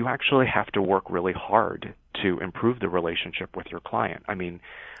you actually have to work really hard to improve the relationship with your client. I mean,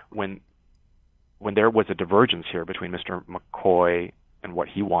 when there was a divergence here between Mr. McCoy and what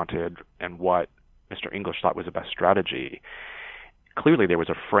he wanted and what Mr. English thought was the best strategy, clearly there was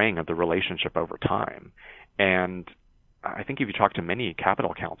a fraying of the relationship over time. And I think if you talk to many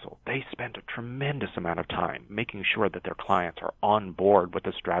capital counsel, they spend a tremendous amount of time making sure that their clients are on board with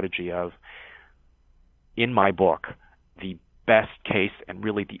the strategy of, in my book, the best case and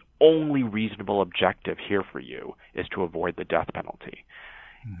really the only reasonable objective here for you is to avoid the death penalty.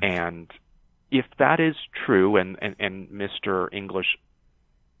 Mm-hmm. And if that is true, and Mr. English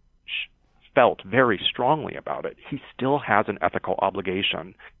felt very strongly about it, he still has an ethical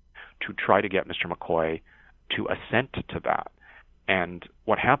obligation to try to get Mr. McCoy to assent to that. And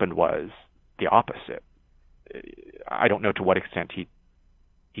what happened was the opposite. I don't know to what extent he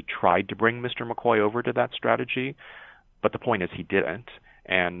tried to bring Mr. McCoy over to that strategy, but the point is he didn't.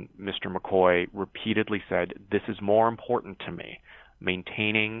 And Mr. McCoy repeatedly said, this is more important to me.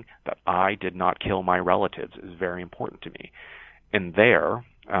 Maintaining that I did not kill my relatives is very important to me. And there,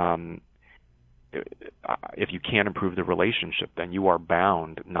 if you can't improve the relationship, then you are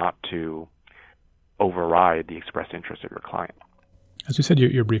bound not to override the expressed interest of your client. As you said,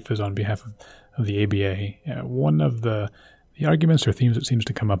 your brief is on behalf of the ABA. One of the arguments or themes that seems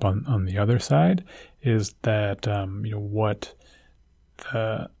to come up on the other side is that what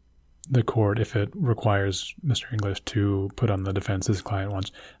the court, if it requires Mr. English to put on the defense his client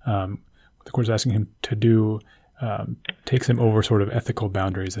wants, the court is asking him to do takes him over sort of ethical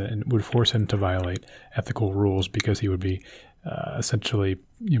boundaries and would force him to violate ethical rules, because he would be essentially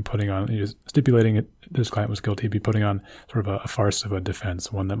putting on, stipulating that his client was guilty, he'd be putting on sort of a farce of a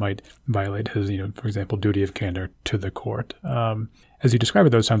defense, one that might violate his, for example, duty of candor to the court. As you describe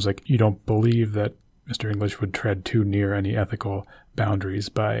it, though, it sounds like you don't believe that Mr. English would tread too near any ethical boundaries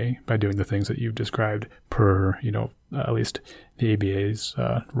by doing the things that you've described per, at least the ABA's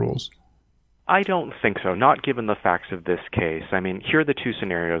rules. I don't think so, not given the facts of this case. I mean, here are the two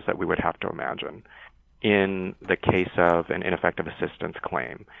scenarios that we would have to imagine. In the case of an ineffective assistance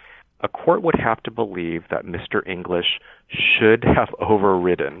claim, a court would have to believe that Mr. English should have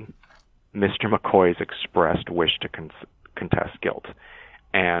overridden Mr. McCoy's expressed wish to contest guilt.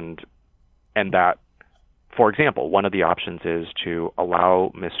 And that, for example, one of the options is to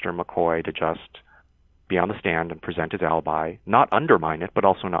allow Mr. McCoy to just be on the stand and present his alibi, not undermine it, but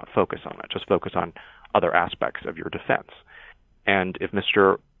also not focus on it, just focus on other aspects of your defense. And if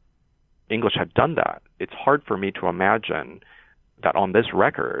Mr. English had done that, it's hard for me to imagine that on this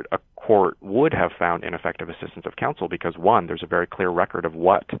record, a court would have found ineffective assistance of counsel because, one, there's a very clear record of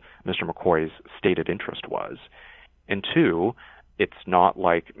what Mr. McCoy's stated interest was. And two, it's not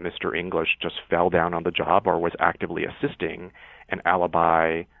like Mr. English just fell down on the job or was actively assisting an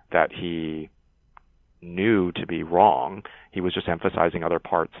alibi that he knew to be wrong. He was just emphasizing other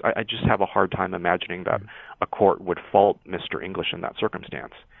parts. I just have a hard time imagining that a court would fault Mr. English in that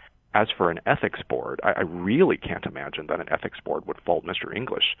circumstance. As for an ethics board, I really can't imagine that an ethics board would fault Mr.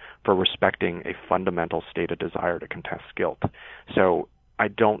 English for respecting a fundamental stated desire to contest guilt. So I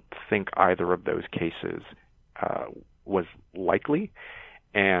don't think either of those cases was likely.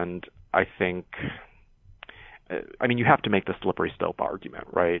 And I think, you have to make the slippery slope argument,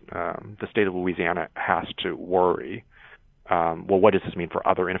 right? The state of Louisiana has to worry, what does this mean for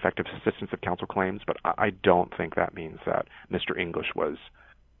other ineffective assistance of counsel claims? But I don't think that means that Mr. English was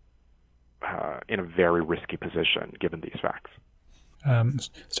in a very risky position given these facts.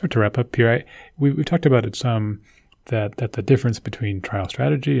 Start to wrap up here. We talked about it some, that the difference between trial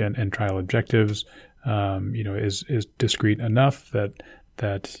strategy and trial objectives, is discrete enough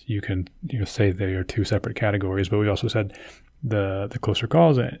that you can say they are two separate categories. But we also said the closer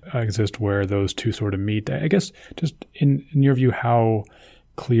calls exist where those two sort of meet. I guess just in your view, how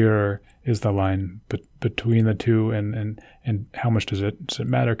clear is the line between the two, and how much does it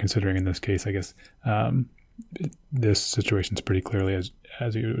matter, considering in this case, I guess, this situation is pretty clearly,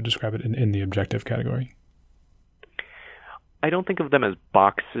 as you would describe it, in the objective category? I don't think of them as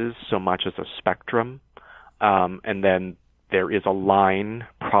boxes so much as a spectrum. And then there is a line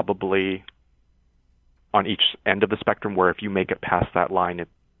probably on each end of the spectrum where if you make it past that line,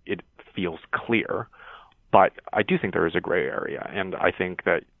 it feels clear. But I do think there is a gray area, and I think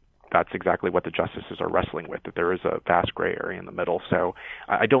that that's exactly what the justices are wrestling with, that there is a vast gray area in the middle. So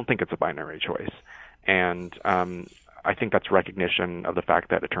I don't think it's a binary choice. And I think that's recognition of the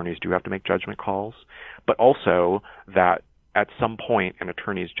fact that attorneys do have to make judgment calls, but also that at some point an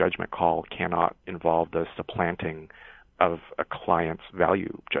attorney's judgment call cannot involve the supplanting of a client's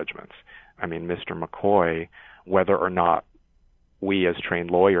value judgments. Mr. McCoy, whether or not we as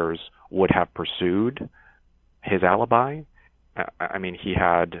trained lawyers would have pursued his alibi, he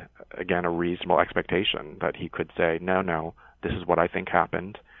had, again, a reasonable expectation that he could say, no, this is what I think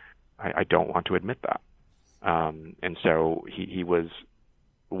happened. I don't want to admit that. And so he was,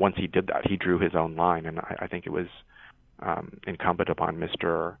 once he did that, he drew his own line, and I think it was incumbent upon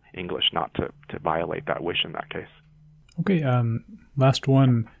Mr. English not to violate that wish in that case. Okay, last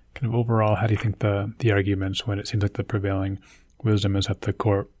one, kind of overall, how do you think the arguments, when it seems like the prevailing wisdom is that the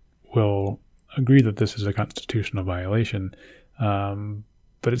court will agree that this is a constitutional violation,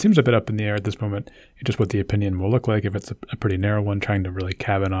 but it seems a bit up in the air at this moment, just what the opinion will look like, if it's a pretty narrow one trying to really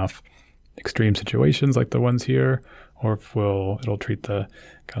cabin off extreme situations like the ones here, or if it'll treat the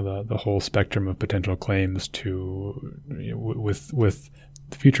kind of the whole spectrum of potential claims to with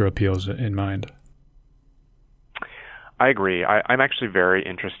future appeals in mind. I agree. I'm actually very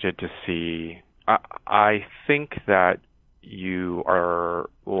interested to see. I think that you are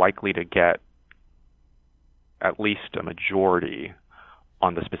likely to get at least a majority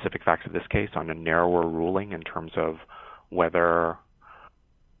on the specific facts of this case, on a narrower ruling in terms of whether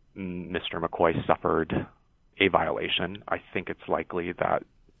Mr. McCoy suffered a violation. I think it's likely that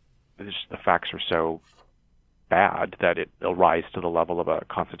the facts are so bad that it'll rise to the level of a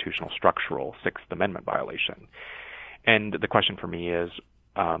constitutional structural Sixth Amendment violation. And the question for me is,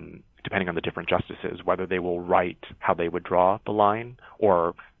 depending on the different justices, whether they will write how they would draw the line,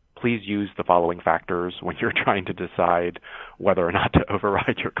 or please use the following factors when you're trying to decide whether or not to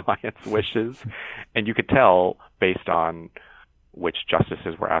override your client's wishes. And you could tell, based on which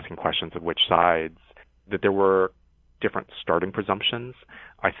justices were asking questions of which sides, that there were different starting presumptions.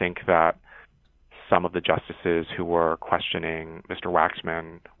 I think that some of the justices who were questioning Mr.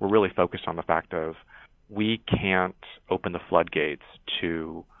 Waxman were really focused on the fact of, we can't open the floodgates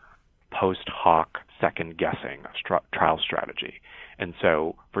to post hoc second guessing of trial strategy. And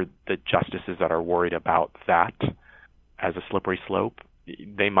so for the justices that are worried about that as a slippery slope,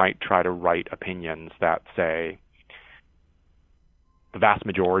 they might try to write opinions that say the vast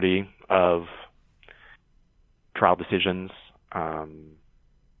majority of trial decisions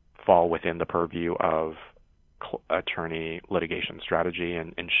fall within the purview of attorney litigation strategy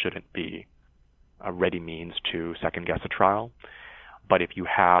and shouldn't be a ready means to second-guess a trial. But if you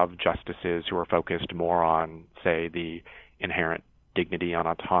have justices who are focused more on, say, the inherent dignity and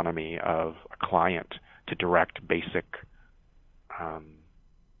autonomy of a client to direct basic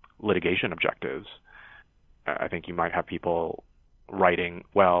litigation objectives, I think you might have people writing,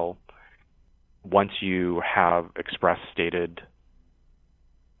 well, once you have expressed stated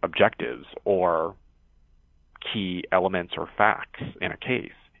objectives or key elements or facts in a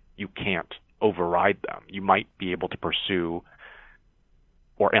case, you can't override them. You might be able to pursue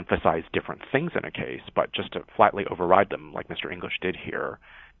or emphasize different things in a case, but just to flatly override them, like Mr. English did here,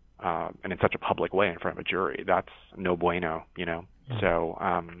 and in such a public way in front of a jury, that's no bueno, you know.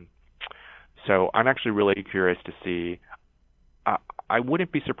 Mm-hmm. So I'm actually really curious to see. I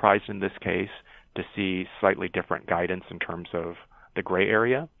wouldn't be surprised in this case to see slightly different guidance in terms of the gray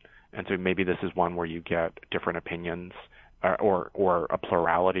area, and so maybe this is one where you get different opinions or a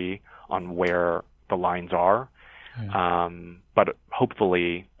plurality on where the lines are. Yeah. But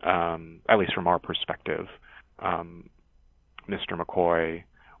hopefully, at least from our perspective, Mr. McCoy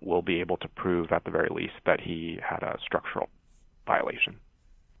will be able to prove at the very least that he had a structural violation.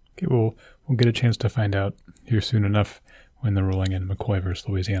 Okay, we'll get a chance to find out here soon enough when the ruling in McCoy versus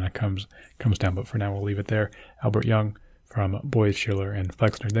Louisiana comes down. But for now, we'll leave it there. Albert Giang from Boies Schiller and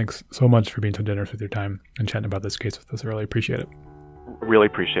Flexner, thanks so much for being so generous with your time and chatting about this case with us. I really appreciate it. Really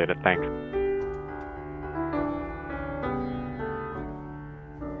appreciate it. Thanks.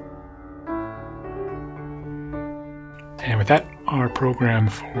 And with that, our program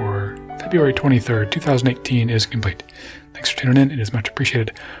for February 23rd, 2018 is complete. Thanks for tuning in. It is much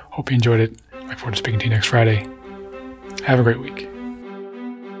appreciated. Hope you enjoyed it. I look forward to speaking to you next Friday. Have a great week.